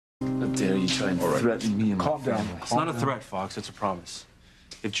How dare you try and threaten me and Calm down. It's not a threat, Fox. It's a promise.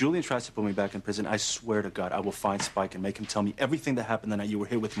 If Julian tries to put me back in prison, I swear to God, I will find Spike and make him tell me everything that happened the night you were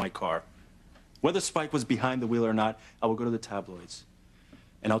here with my car. Whether Spike was behind the wheel or not, I will go to the tabloids.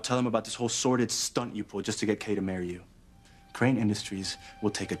 And I'll tell him about this whole sordid stunt you pulled just to get Kay to marry you. Crane Industries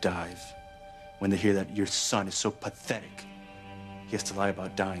will take a dive when they hear that your son is so pathetic. He has to lie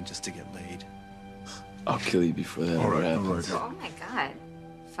about dying just to get laid. I'll kill you before that ever happens. Oh, my God.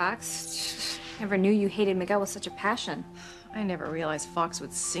 Fox, never knew you hated Miguel with such a passion. I never realized Fox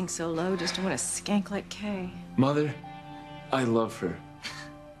would sink so low just to win a skank like Kay. Mother, I love her.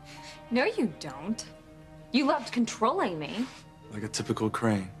 No, you don't. You loved controlling me. Like a typical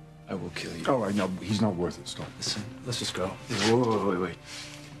Crane. I will kill you. All right, no, he's not worth it. Stop. Listen, let's just go. Wait.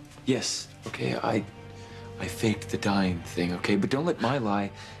 Yes, okay, I faked the dying thing, okay? But don't let my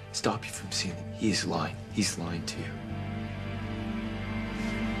lie stop you from seeing that he is lying. He's lying to you.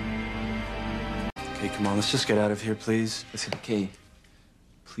 Okay, come on, let's just get out of here, please. Listen, Kay,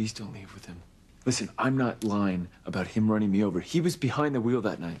 please don't leave with him. Listen, I'm not lying about him running me over. He was behind the wheel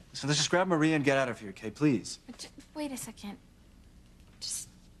that night. So let's just grab Maria and get out of here, okay, please. Wait a second. Just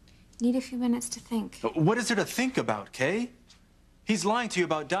need a few minutes to think. What is there to think about, Kay? He's lying to you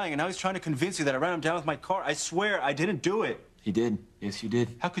about dying, and now he's trying to convince you that I ran him down with my car. I swear I didn't do it. He did. Yes, you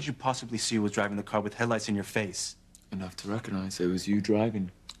did. How could you possibly see who was driving the car with headlights in your face? Enough to recognize it was you driving.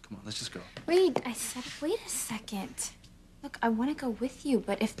 Come on, let's just go. Wait, I said, wait a second. Look, I want to go with you,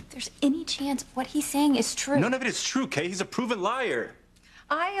 but if there's any chance what he's saying is true. None of it is true, Kay. He's a proven liar.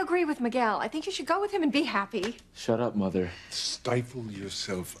 I agree with Miguel. I think you should go with him and be happy. Shut up, Mother. Stifle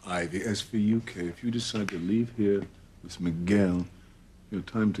yourself, Ivy. As for you, Kay, if you decide to leave here with Miguel, your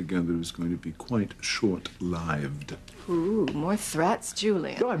time together is going to be quite short-lived. Ooh, more threats,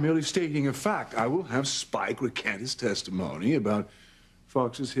 Julian. No, I'm merely stating a fact. I will have Spike recant his testimony about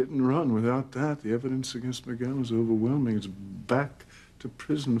Fox's hit and run. Without that, the evidence against Miguel is overwhelming. It's back to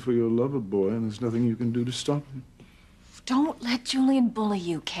prison for your lover boy, and there's nothing you can do to stop him. Don't let Julian bully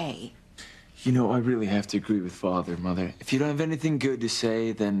you, Kay. You know, I really have to agree with Father, Mother. If you don't have anything good to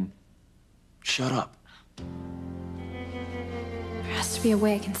say, then shut up. There has to be a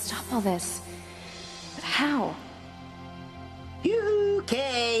way I can stop all this. But how? You,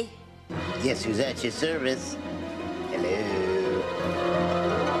 Kay. Guess who's at your service? Hello.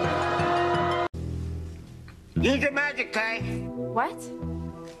 Use your magic, Kay. What?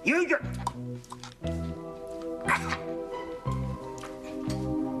 Use your...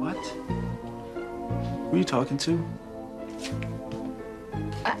 What? Who are you talking to?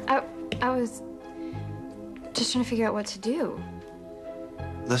 I was just trying to figure out what to do.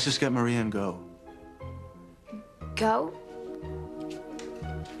 Let's just get Maria and go. Go?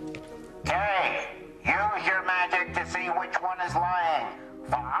 Kay, use your magic to see which one is lying.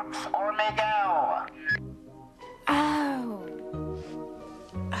 Fox or Miguel? Oh.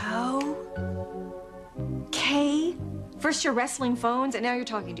 Kay? First you're wrestling phones, and now you're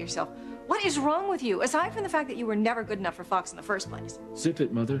talking to yourself. What is wrong with you, aside from the fact that you were never good enough for Fox in the first place? Zip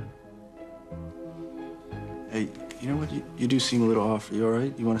it, Mother. Hey, you know what? You do seem a little off. Are you all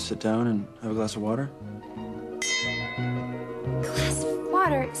right? You want to sit down and have a glass of water? Glass of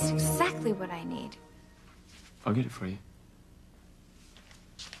water is exactly what I need. I'll get it for you.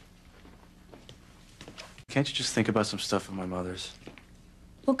 Can't you just think about some stuff of my mother's?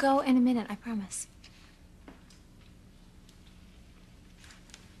 We'll go in a minute, I promise.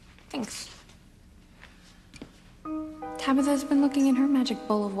 Thanks. Tabitha's been looking in her magic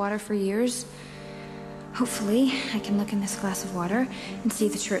bowl of water for years. Hopefully, I can look in this glass of water and see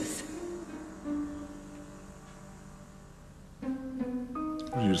the truth.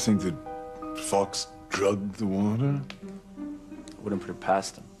 Do you think that Fox drugged the water? I wouldn't put it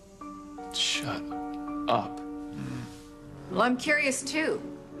past him. Shut up. Well, I'm curious, too.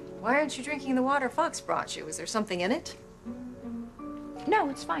 Why aren't you drinking the water Fox brought you? Is there something in it? No,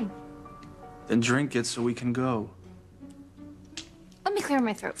 it's fine. Then drink it so we can go. Let me clear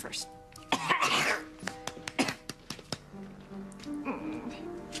my throat first.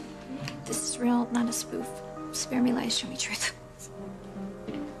 This is real, not a spoof. Spare me lies, show me truth.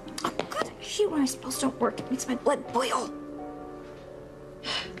 Oh, God, I hate when my spells don't work. It makes my blood boil.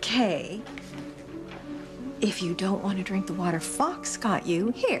 Kay, if you don't want to drink the water Fox got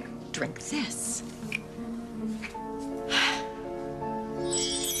you, here, drink this.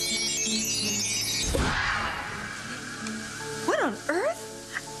 What on earth?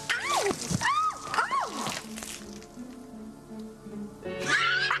 Ow! Ow! Ow!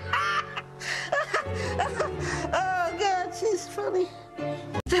 Oh, God, she's funny.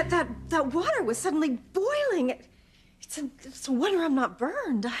 That water was suddenly boiling. It's no wonder I'm not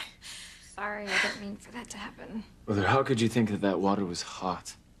burned. Sorry, I didn't mean for that to happen. Mother, how could you think that that water was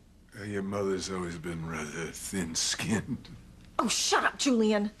hot? Your mother's always been rather thin-skinned. Oh, shut up,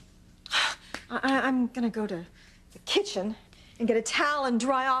 Julian. I'm gonna go to the kitchen and get a towel and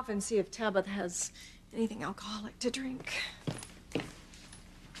dry off and see if Tabitha has anything alcoholic to drink.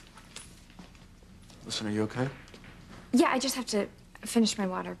 Listen, are you okay? Yeah, I just have to finish my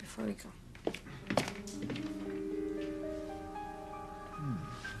water before we go.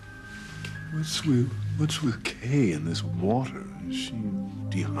 What's with Kay in this water? Is she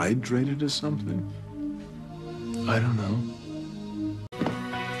dehydrated or something? I don't know.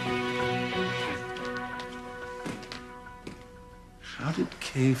 How did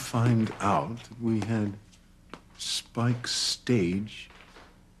Kay find out that we had Spike stage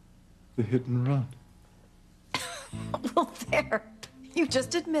the hit and run? Well, there. You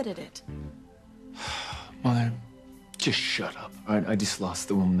just admitted it. Mother, just shut up. All right, I just lost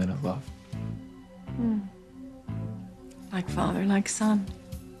the woman that I love. Like father, like son.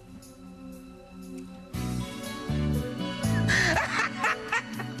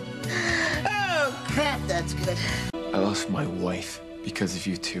 Oh, crap, that's good. I lost my wife because of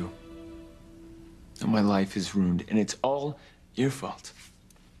you two. And my life is ruined, and it's all your fault.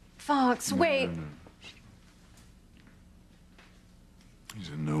 Fox, wait. He's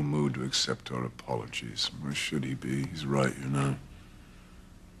in no mood to accept our apologies. Why should he be? He's right, you know.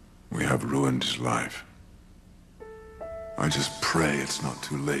 We have ruined his life. I just pray it's not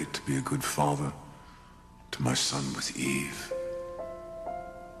too late to be a good father to my son with Eve.